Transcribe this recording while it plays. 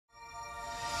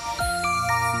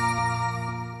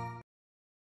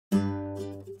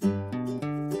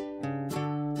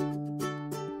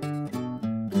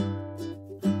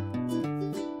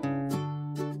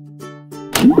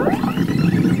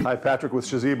Hi, Patrick with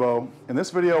Shazeebo. In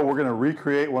this video, we're going to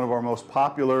recreate one of our most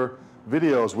popular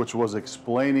videos, which was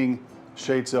explaining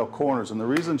shade sail corners. And the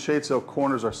reason shade sail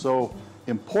corners are so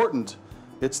important,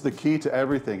 it's the key to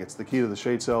everything. It's the key to the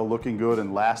shade sail looking good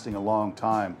and lasting a long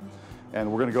time.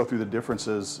 And we're going to go through the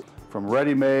differences from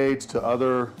ready-mades to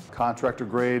other contractor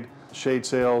grade shade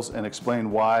sails and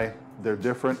explain why they're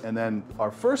different. And then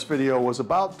our first video was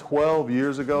about 12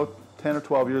 years ago, 10 or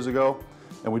 12 years ago.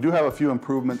 And we do have a few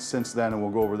improvements since then, and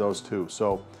we'll go over those too.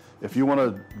 So if you want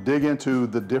to dig into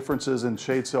the differences in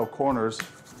shade sail corners,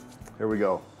 here we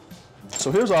go.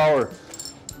 So here's our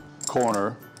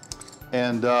corner,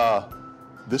 and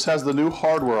this has the new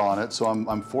hardware on it, so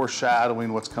I'm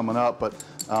foreshadowing what's coming up, but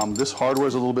this hardware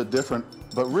is a little bit different.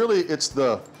 But really, it's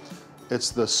the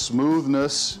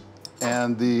smoothness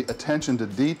and the attention to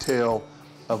detail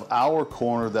of our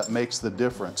corner that makes the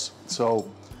difference.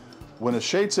 So when a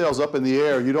shade sail's up in the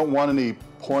air, you don't want any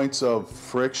points of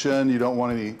friction, you don't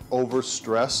want any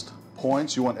overstressed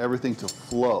points, you want everything to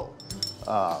flow.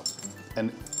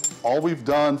 And all we've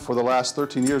done for the last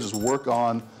 13 years is work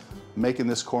on making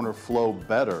this corner flow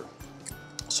better.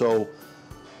 So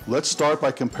let's start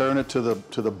by comparing it to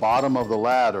the bottom of the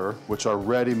ladder, which are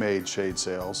ready-made shade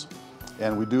sails.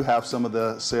 And we do have some of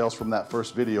the sails from that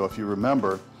first video, if you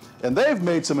remember. And they've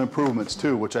made some improvements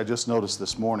too, which I just noticed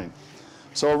this morning.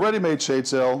 So a ready-made shade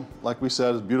sail, like we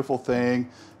said, is a beautiful thing.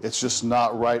 It's just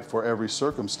not right for every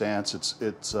circumstance.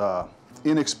 It's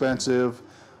inexpensive,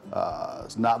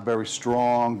 it's not very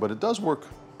strong, but it does work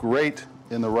great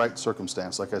in the right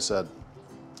circumstance, like I said.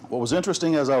 What was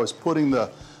interesting as I was putting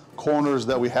the corners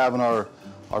that we have in our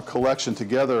collection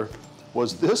together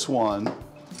was this one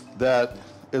that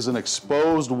is an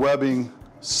exposed webbing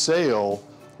sail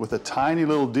with a tiny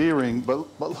little D-ring, but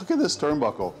look at this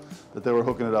turnbuckle that they were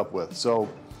hooking it up with. So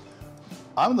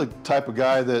I'm the type of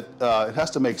guy that it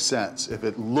has to make sense. If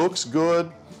it looks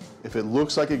good, if it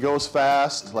looks like it goes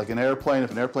fast, like an airplane,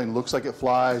 if an airplane looks like it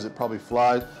flies, it probably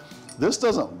flies. This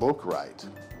doesn't look right.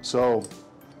 So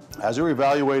as you're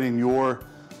evaluating your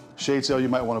shade sail you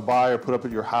might want to buy or put up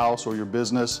at your house or your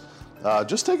business,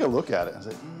 just take a look at it and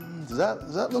say, does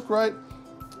that look right?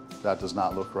 That does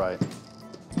not look right.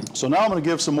 So now I'm going to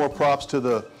give some more props to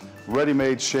the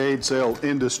ready-made shade sail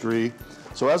industry.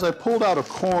 So as I pulled out a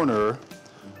corner,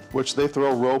 which they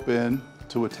throw rope in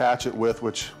to attach it with,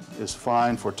 which is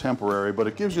fine for temporary, but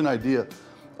it gives you an idea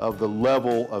of the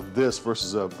level of this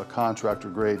versus a contractor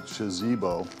grade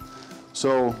Shazeebo.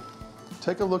 So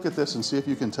take a look at this and see if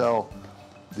you can tell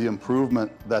the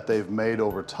improvement that they've made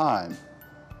over time.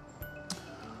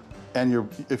 And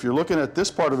if you're looking at this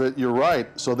part of it, you're right.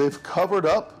 So they've covered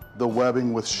up the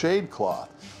webbing with shade cloth.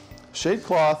 Shade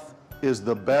cloth is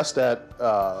the best at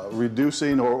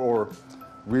reducing or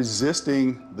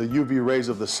resisting the UV rays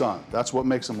of the sun. That's what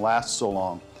makes them last so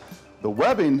long. The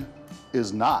webbing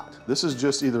is not. This is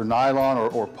just either nylon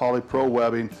or polypro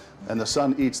webbing, and the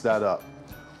sun eats that up.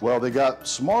 Well, they got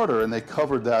smarter and they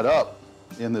covered that up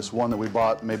in this one that we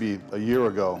bought maybe a year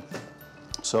ago.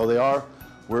 So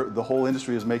the whole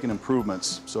industry is making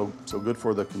improvements, so good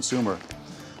for the consumer.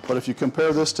 But if you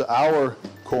compare this to our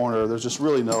corner, there's just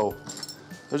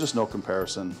no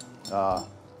comparison. The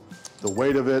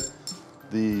weight of it,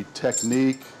 the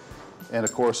technique, and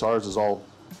of course ours is all,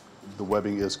 the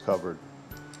webbing is covered.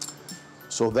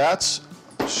 So that's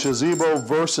Shazeebo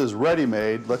versus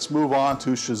ready-made. Let's move on to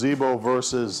Shazeebo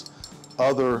versus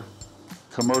other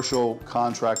commercial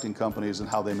contracting companies and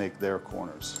how they make their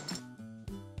corners.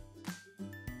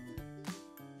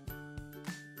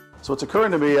 So it's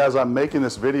occurring to me as I'm making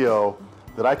this video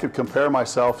that I could compare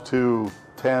myself to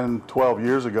 10, 12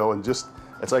 years ago, and just,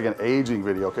 it's like an aging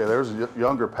video. Okay, there's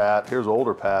younger Pat, here's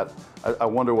older Pat. I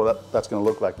wonder what that's gonna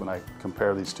look like when I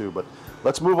compare these two. But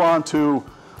let's move on to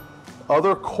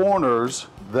other corners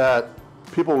that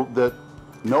people that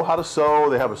know how to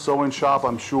sew, they have a sewing shop,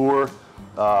 I'm sure.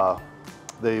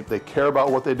 They care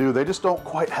about what they do. They just don't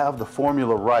quite have the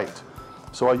formula right.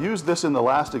 So I used this in the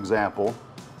last example,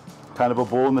 kind of a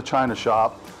bull in the china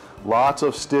shop. Lots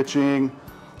of stitching,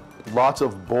 lots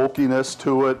of bulkiness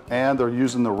to it, and they're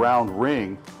using the round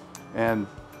ring. And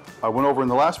I went over in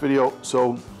the last video,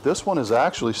 so this one is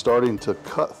actually starting to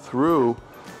cut through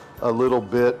a little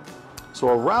bit. So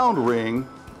a round ring,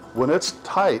 when it's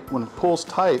tight, when it pulls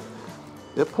tight,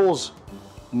 it pulls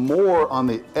more on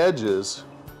the edges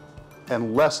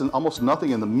and less and almost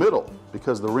nothing in the middle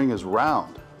because the ring is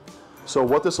round. So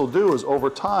what this will do is over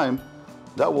time,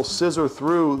 that will scissor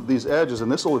through these edges,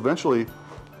 and this will eventually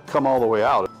come all the way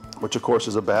out, which of course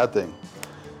is a bad thing.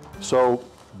 So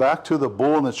back to the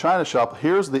bull in the china shop,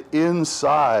 here's the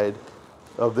inside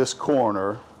of this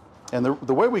corner. And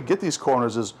the way we get these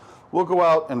corners is we'll go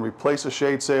out and replace a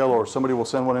shade sail, or somebody will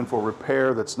send one in for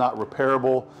repair that's not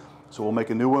repairable. So we'll make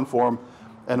a new one for them.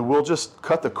 And we'll just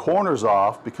cut the corners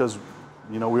off because,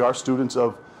 you know, we are students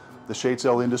of the shade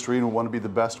sail industry and we want to be the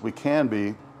best we can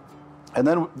be. And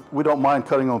then we don't mind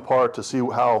cutting them apart to see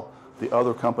how the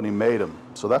other company made them.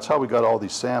 So that's how we got all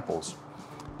these samples.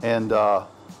 And,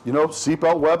 you know,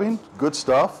 seatbelt webbing, good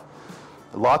stuff.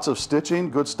 Lots of stitching,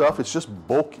 good stuff. It's just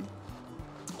bulky.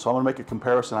 So I'm gonna make a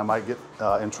comparison I might get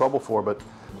in trouble for, but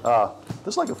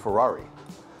this is like a Ferrari.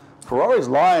 Ferrari's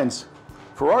lines,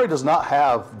 Ferrari does not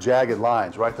have jagged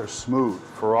lines, right? They're smooth.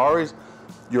 Ferraris,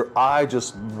 your eye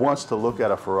just wants to look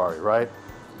at a Ferrari, right?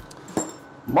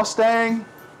 Mustang,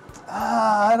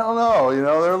 I don't know, you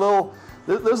know, they're a little,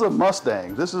 there's a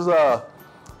Mustang. This is a,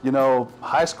 you know,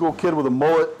 high school kid with a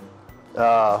mullet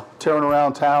tearing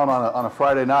around town on a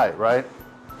Friday night, right?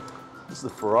 This is the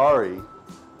Ferrari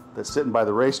that's sitting by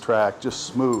the racetrack, just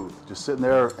smooth, just sitting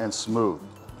there and smooth.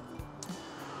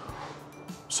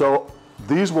 So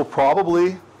these will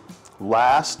probably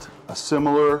last a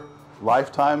similar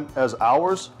lifetime as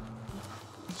ours.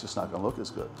 It's just not gonna look as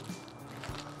good.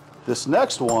 This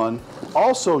next one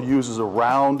also uses a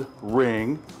round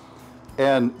ring,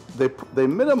 and they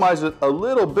minimize it a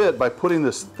little bit by putting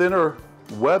this thinner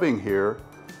webbing here.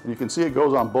 And you can see it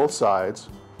goes on both sides.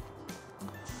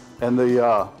 And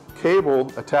the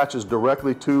cable attaches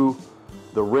directly to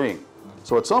the ring.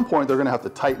 So at some point they're gonna have to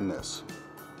tighten this.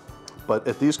 But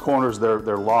at these corners they're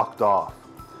locked off.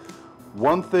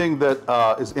 One thing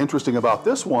that is interesting about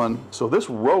this one, so this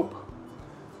rope,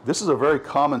 this is a very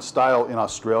common style in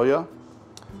Australia.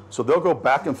 So they'll go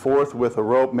back and forth with a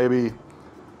rope maybe,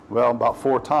 well, about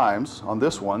 4 times on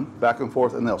this one, back and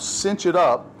forth, and they'll cinch it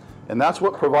up, and that's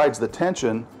what provides the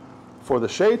tension for the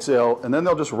shade sail, and then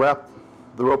they'll just wrap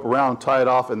the rope around, tie it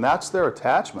off, and that's their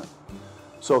attachment.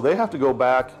 So they have to go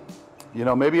back, you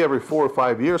know, maybe every 4 or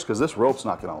 5 years because this rope's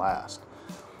not going to last.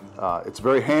 It's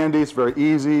very handy, it's very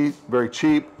easy, very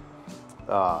cheap.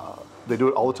 They do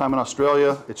it all the time in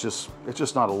Australia. It's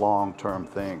just not a long-term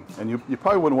thing. And you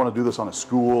probably wouldn't want to do this on a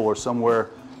school or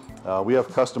somewhere. We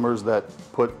have customers that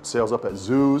put sails up at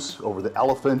zoos over the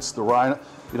elephants, the rhino.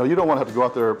 You know, you don't want to have to go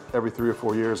out there every 3 or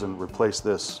 4 years and replace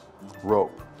this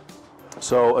rope.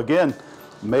 So again,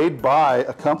 made by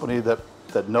a company that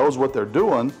knows what they're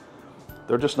doing.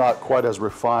 They're just not quite as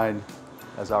refined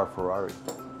as our Ferrari.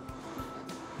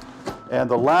 And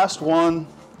the last one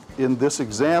in this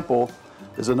example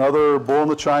is another bull in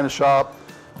the china shop,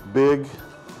 big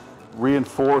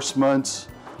reinforcements.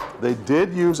 They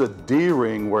did use a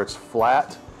D-ring where it's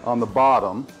flat on the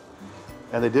bottom,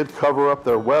 and they did cover up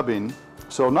their webbing.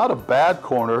 So not a bad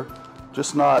corner,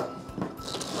 just not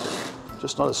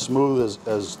as smooth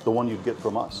as the one you'd get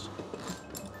from us.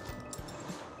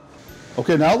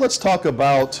 Okay, now let's talk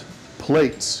about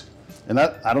plates. And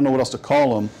that, I don't know what else to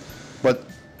call them, but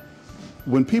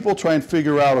when people try and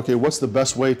figure out, okay, what's the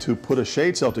best way to put a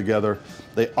shade sail together,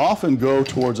 they often go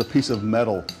towards a piece of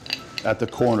metal at the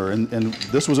corner. And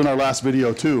this was in our last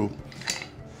video too.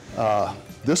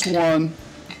 This one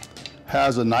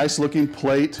has a nice looking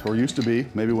plate, or used to be,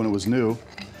 maybe when it was new,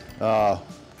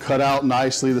 cut out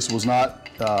nicely. This was not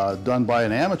done by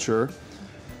an amateur,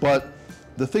 but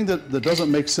the thing that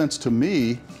doesn't make sense to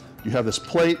me, you have this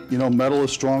plate, you know, metal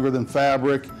is stronger than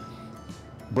fabric,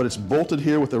 but it's bolted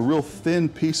here with a real thin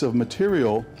piece of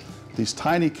material, these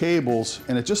tiny cables,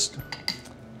 and it just,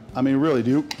 I mean, really,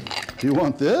 do you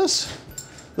want this?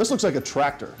 This looks like a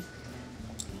tractor.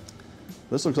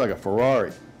 This looks like a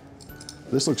Ferrari.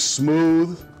 This looks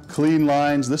smooth, clean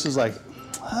lines. This is like,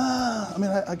 I mean,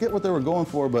 I get what they were going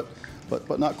for, but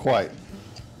not quite.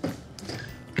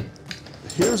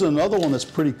 Here's another one that's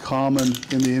pretty common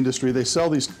in the industry. They sell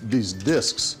these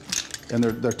discs, and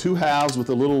they're 2 halves with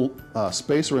a little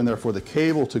spacer in there for the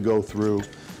cable to go through.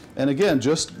 And again,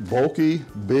 just bulky,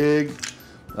 big.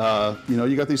 You know,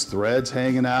 you got these threads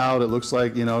hanging out. It looks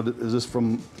like, you know, is this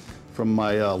from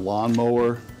my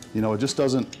lawnmower? You know, it just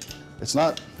doesn't, it's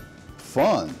not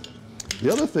fun.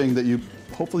 The other thing that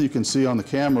hopefully you can see on the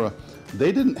camera,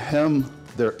 they didn't hem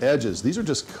their edges. These are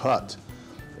just cut.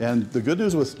 And the good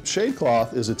news with shade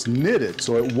cloth is it's knitted,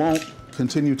 so it won't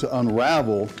continue to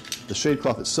unravel. The shade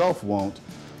cloth itself won't.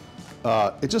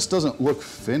 It just doesn't look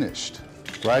finished,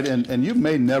 right? And you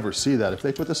may never see that. If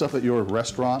they put this up at your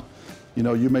restaurant, you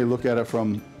know, you may look at it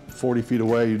from 40 feet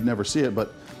away, you'd never see it,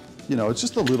 but you know, it's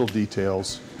just the little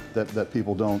details that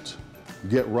people don't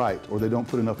get right, or they don't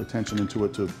put enough attention into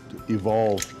it to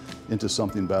evolve into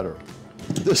something better.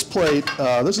 This plate,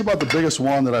 this is about the biggest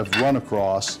one that I've run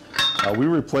across. We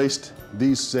replaced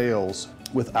these sails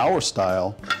with our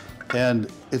style, and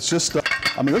it's just,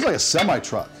 I mean, there's like a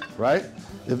semi-truck, right?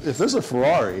 If there's a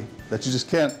Ferrari that you just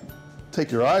can't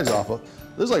take your eyes off of,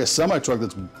 there's like a semi-truck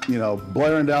that's, you know,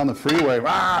 blaring down the freeway.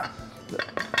 Rah!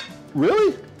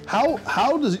 Really?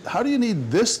 How do you need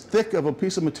this thick of a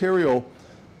piece of material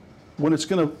when it's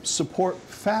going to support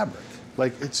fabric?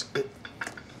 Like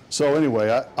so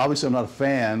anyway, obviously I'm not a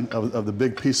fan of the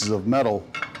big pieces of metal,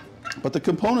 but the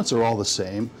components are all the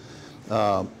same.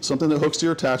 Something that hooks to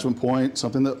your attachment point,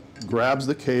 something that grabs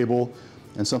the cable,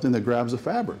 and something that grabs the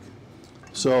fabric.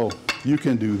 So you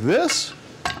can do this,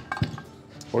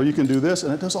 or you can do this,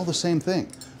 and it does all the same thing.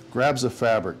 Grabs the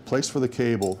fabric, place for the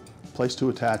cable, place to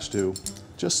attach to,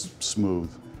 just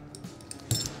smooth.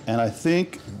 And I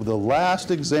think the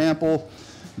last example,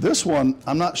 this one,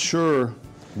 I'm not sure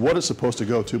what it's supposed to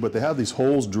go to, but they have these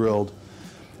holes drilled,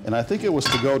 and I think it was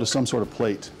to go to some sort of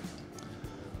plate.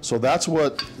 So that's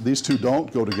what, these two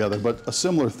don't go together, but a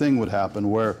similar thing would happen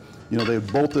where, you know, they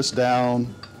bolt this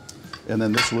down, and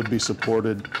then this would be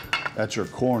supported at your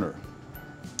corner.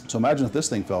 So imagine if this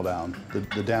thing fell down,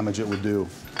 the damage it would do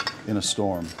in a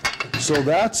storm. So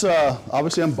that's,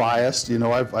 obviously I'm biased, you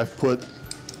know, I've put,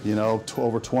 you know,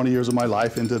 over 20 years of my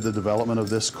life into the development of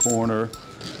this corner.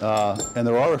 And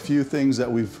there are a few things that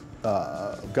we've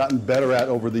gotten better at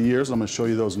over the years. I'm going to show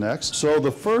you those next. So the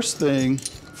first thing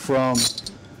from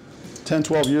 10,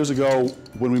 12 years ago,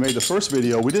 when we made the first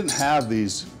video, we didn't have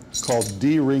these called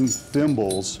D-ring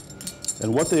thimbles.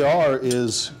 And what they are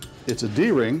is, it's a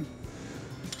D-ring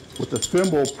with the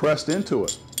thimble pressed into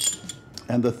it.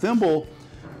 And the thimble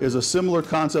is a similar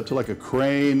concept to like a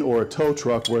crane or a tow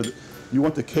truck, where you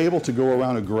want the cable to go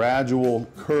around a gradual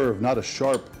curve, not a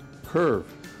sharp curve.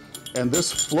 And this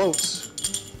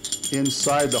floats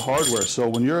inside the hardware. So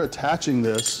when you're attaching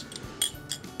this,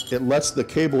 it lets the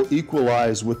cable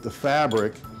equalize with the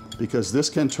fabric, because this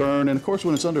can turn, and of course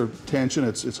when it's under tension,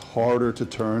 it's harder to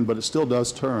turn, but it still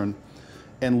does turn,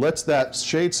 and lets that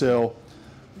shade sail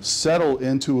settle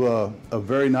into a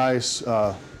very nice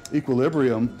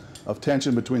equilibrium of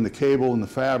tension between the cable and the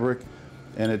fabric,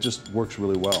 and it just works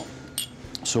really well.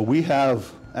 So we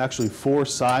have actually 4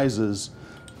 sizes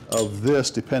of this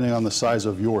depending on the size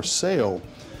of your sail.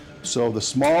 So the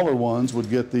smaller ones would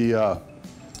get the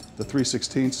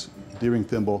 3/16 D-ring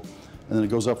thimble, and then it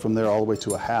goes up from there all the way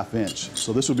to a 1/2 inch.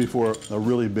 So this would be for a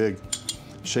really big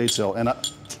shade sail. And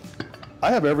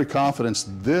I have every confidence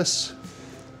this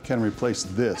can replace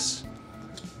this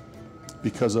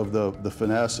because of the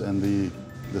finesse and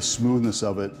the smoothness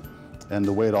of it and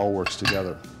the way it all works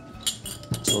together.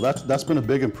 So that's been a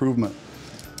big improvement.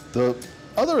 The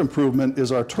other improvement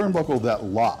is our turnbuckle that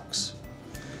locks.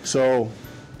 So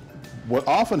what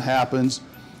often happens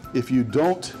if you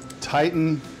don't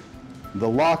tighten the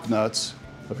lock nuts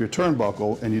of your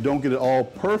turnbuckle and you don't get it all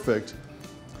perfect,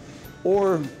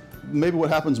 or maybe what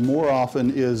happens more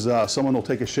often is someone will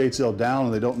take a shade sail down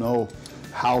and they don't know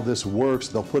how this works.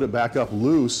 They'll put it back up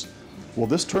loose. Well,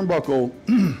 this turnbuckle,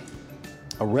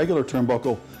 a regular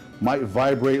turnbuckle, might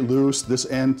vibrate loose. This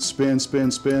end spins,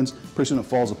 spins, spins. Pretty soon it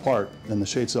falls apart and the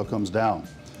shade sail comes down.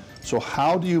 So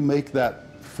how do you make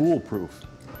that foolproof?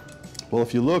 Well,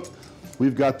 if you look,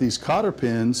 we've got these cotter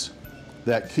pins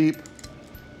that keep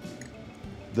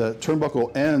the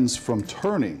turnbuckle ends from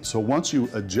turning. So once you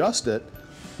adjust it,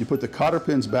 you put the cotter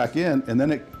pins back in, and then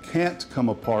it can't come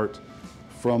apart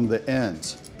from the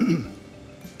ends.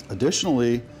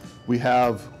 Additionally, we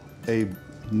have a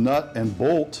nut and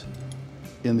bolt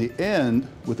in the end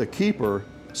with a keeper,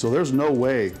 so there's no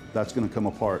way that's going to come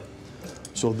apart.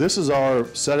 So this is our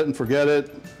set it and forget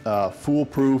it,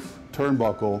 foolproof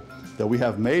turnbuckle that we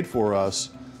have made for us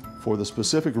for the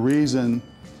specific reason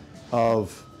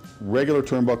of regular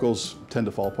turnbuckles tend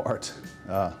to fall apart.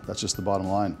 That's just the bottom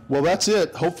line. Well, that's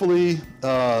it. Hopefully,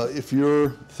 if you're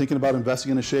thinking about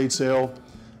investing in a shade sail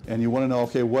and you want to know,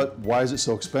 okay, why is it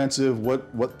so expensive?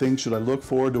 What things should I look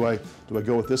for? Do I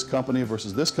go with this company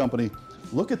versus this company?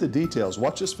 Look at the details.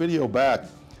 Watch this video back.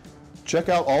 Check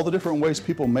out all the different ways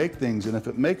people make things, and if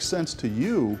it makes sense to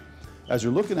you as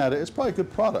you're looking at it, it's probably a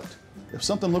good product. If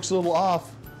something looks a little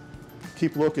off,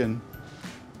 keep looking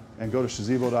and go to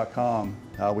Shazeebo.com.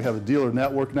 We have a dealer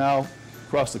network now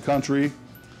across the country,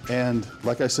 and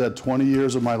like I said, 20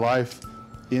 years of my life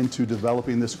into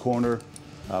developing this corner.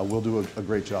 We'll do a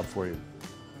great job for you.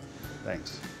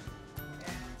 Thanks.